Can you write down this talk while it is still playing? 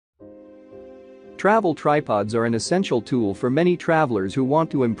Travel tripods are an essential tool for many travelers who want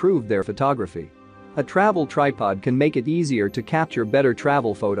to improve their photography. A travel tripod can make it easier to capture better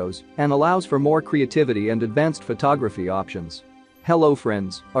travel photos and allows for more creativity and advanced photography options. Hello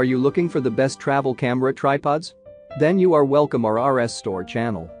friends, are you looking for the best travel camera tripods? Then you are welcome our RS Store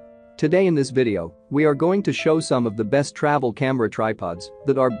channel. Today in this video, we are going to show some of the best travel camera tripods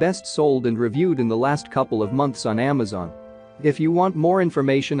that are best sold and reviewed in the last couple of months on Amazon. If you want more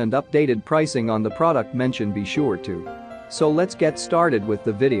information and updated pricing on the product mentioned, be sure to. So let's get started with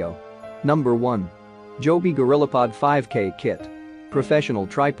the video. Number 1. Joby GorillaPod 5K Kit. Professional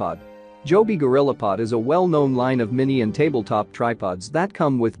Tripod. Joby GorillaPod is a well-known line of mini and tabletop tripods that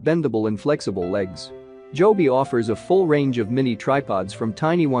come with bendable and flexible legs. Joby offers a full range of mini tripods from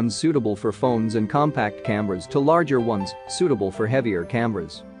tiny ones suitable for phones and compact cameras to larger ones suitable for heavier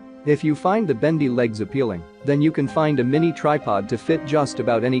cameras. If you find the bendy legs appealing, then you can find a mini tripod to fit just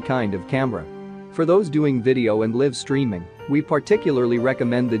about any kind of camera. For those doing video and live streaming, we particularly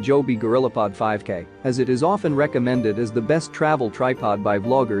recommend the Joby GorillaPod 5K, as it is often recommended as the best travel tripod by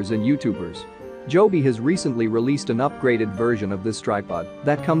vloggers and YouTubers. Joby has recently released an upgraded version of this tripod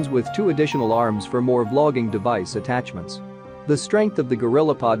that comes with 2 additional arms for more vlogging device attachments. The strength of the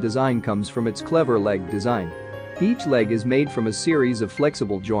GorillaPod design comes from its clever leg design. Each leg is made from a series of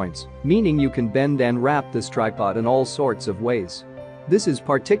flexible joints, meaning you can bend and wrap this tripod in all sorts of ways. This is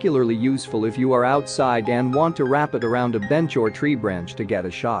particularly useful if you are outside and want to wrap it around a bench or tree branch to get a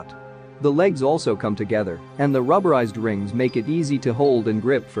shot. The legs also come together, and the rubberized rings make it easy to hold and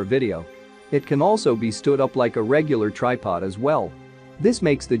grip for video. It can also be stood up like a regular tripod as well. This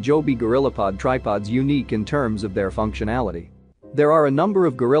makes the Joby GorillaPod tripods unique in terms of their functionality. There are a number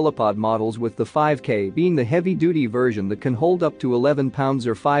of GorillaPod models, with the 5K being the heavy-duty version that can hold up to 11 pounds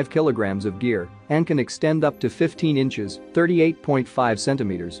or 5 kilograms of gear and can extend up to 15 inches (38.5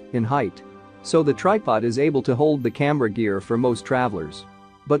 centimeters) in height. So the tripod is able to hold the camera gear for most travelers.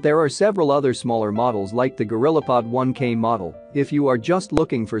 But there are several other smaller models like the GorillaPod 1K model if you are just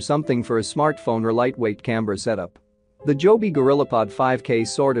looking for something for a smartphone or lightweight camera setup. The Joby GorillaPod 5K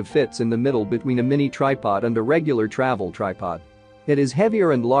sort of fits in the middle between a mini tripod and a regular travel tripod. It is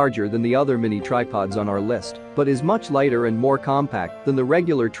heavier and larger than the other mini tripods on our list, but is much lighter and more compact than the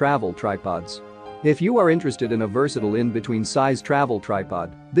regular travel tripods. If you are interested in a versatile in-between size travel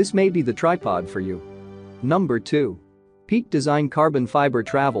tripod, this may be the tripod for you. Number 2. Peak Design Carbon Fiber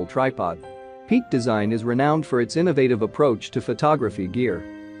Travel Tripod. Peak Design is renowned for its innovative approach to photography gear.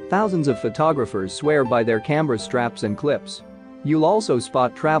 Thousands of photographers swear by their camera straps and clips. You'll also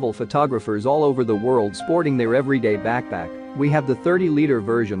spot travel photographers all over the world sporting their everyday backpack. We have the 30-liter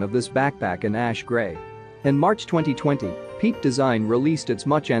version of this backpack in ash gray. In March 2020, Peak Design released its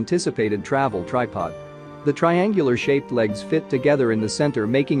much-anticipated travel tripod. The triangular-shaped legs fit together in the center,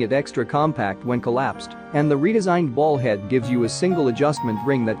 making it extra compact when collapsed, and the redesigned ball head gives you a single adjustment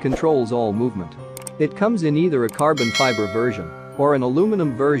ring that controls all movement. It comes in either a carbon fiber version or an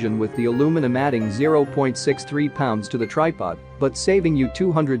aluminum version, with the aluminum adding 0.63 pounds to the tripod but saving you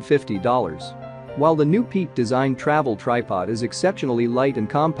 $250. While the new Peak Design travel tripod is exceptionally light and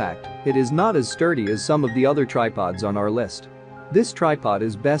compact, it is not as sturdy as some of the other tripods on our list. This tripod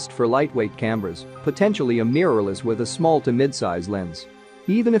is best for lightweight cameras, potentially a mirrorless with a small to mid-size lens.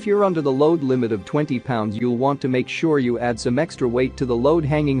 Even if you're under the load limit of 20 pounds, you'll want to make sure you add some extra weight to the load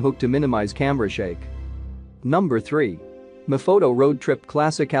hanging hook to minimize camera shake. Number 3. Mefoto Road Trip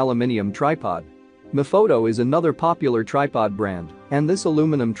Classic Aluminium Tripod. Mefoto is another popular tripod brand, and this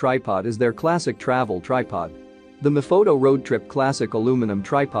aluminum tripod is their classic travel tripod. The Mefoto Road Trip Classic Aluminum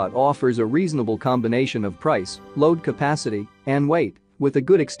Tripod offers a reasonable combination of price, load capacity, and weight, with a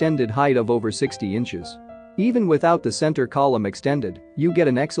good extended height of over 60 inches. Even without the center column extended, you get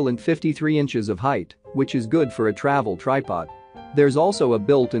an excellent 53 inches of height, which is good for a travel tripod. There's also a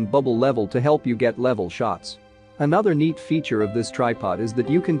built-in bubble level to help you get level shots. Another neat feature of this tripod is that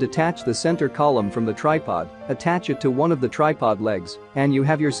you can detach the center column from the tripod, attach it to one of the tripod legs, and you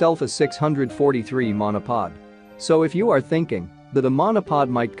have yourself a 643 monopod. So if you are thinking that a monopod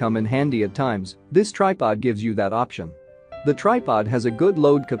might come in handy at times, this tripod gives you that option. The tripod has a good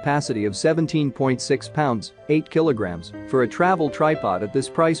load capacity of 17.6 pounds, 8 kilograms, for a travel tripod at this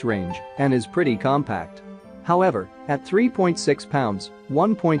price range, and is pretty compact. However, at 3.6 pounds,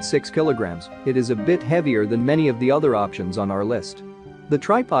 1.6 kilograms, it is a bit heavier than many of the other options on our list. The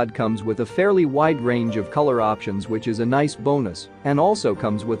tripod comes with a fairly wide range of color options, which is a nice bonus, and also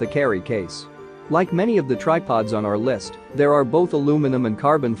comes with a carry case. Like many of the tripods on our list, there are both aluminum and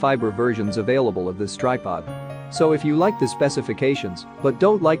carbon fiber versions available of this tripod. So if you like the specifications but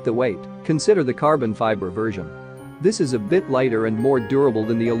don't like the weight, consider the carbon fiber version. This is a bit lighter and more durable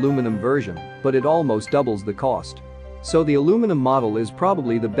than the aluminum version, but it almost doubles the cost. So the aluminum model is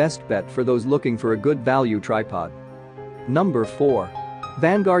probably the best bet for those looking for a good value tripod. Number 4.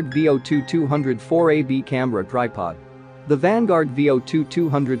 Vanguard VO2 204AB Camera Tripod. The Vanguard VO2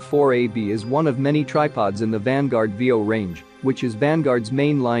 204AB is one of many tripods in the Vanguard VO range, which is Vanguard's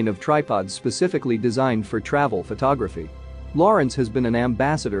main line of tripods specifically designed for travel photography. Lawrence has been an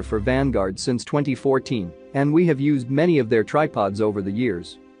ambassador for Vanguard since 2014, and we have used many of their tripods over the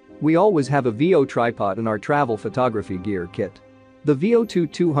years. We always have a VO tripod in our travel photography gear kit. The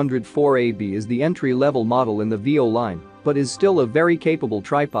VO2 204AB is the entry-level model in the VO line, but is still a very capable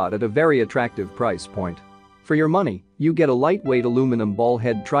tripod at a very attractive price point. For your money, you get a lightweight aluminum ball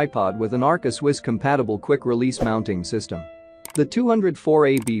head tripod with an Arca Swiss compatible quick-release mounting system. The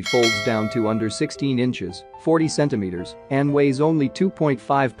 204AB folds down to under 16 inches, 40 centimeters, and weighs only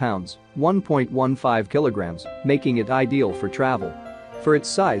 2.5 pounds, 1.15 kilograms, making it ideal for travel. For its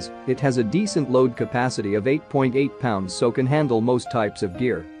size, it has a decent load capacity of 8.8 pounds so can handle most types of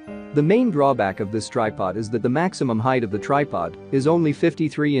gear. The main drawback of this tripod is that the maximum height of the tripod is only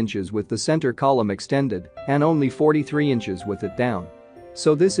 53 inches with the center column extended and only 43 inches with it down.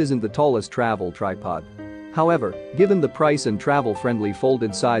 So this isn't the tallest travel tripod. However, given the price and travel-friendly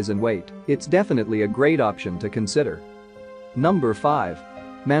folded size and weight, it's definitely a great option to consider. Number 5.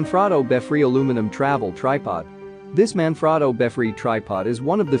 Manfrotto Befree Aluminum Travel Tripod. This Manfrotto Befree tripod is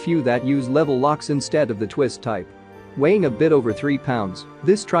one of the few that use level locks instead of the twist type. Weighing a bit over 3 pounds,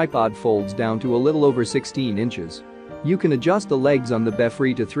 this tripod folds down to a little over 16 inches. You can adjust the legs on the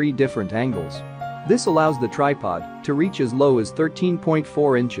Befree to 3 different angles. This allows the tripod to reach as low as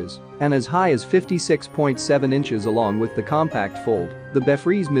 13.4 inches and as high as 56.7 inches along with the compact fold. The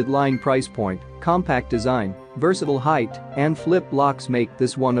Befree's midline price point, compact design, versatile height, and flip locks make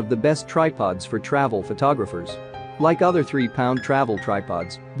this one of the best tripods for travel photographers. Like other 3-pound travel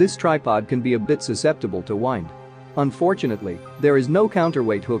tripods, this tripod can be a bit susceptible to wind. Unfortunately, there is no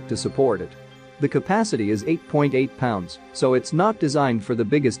counterweight hook to support it. The capacity is 8.8 pounds, so it's not designed for the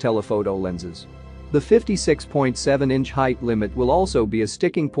biggest telephoto lenses. The 56.7-inch height limit will also be a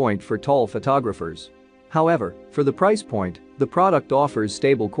sticking point for tall photographers. However, for the price point, the product offers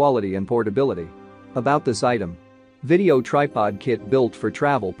stable quality and portability. About this item. Video tripod kit built for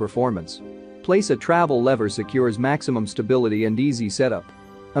travel performance. Place a travel lever secures maximum stability and easy setup.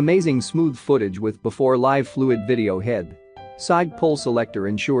 Amazing smooth footage with before live fluid video head. Side pull selector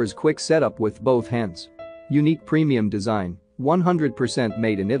ensures quick setup with both hands. Unique premium design, 100%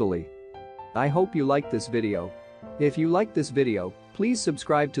 made in Italy. I hope you liked this video. If you liked this video, please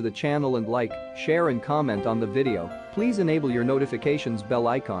subscribe to the channel and like, share and comment on the video. Please enable your notifications bell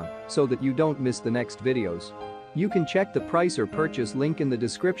icon so that you don't miss the next videos. You can check the price or purchase link in the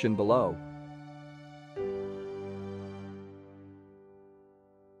description below.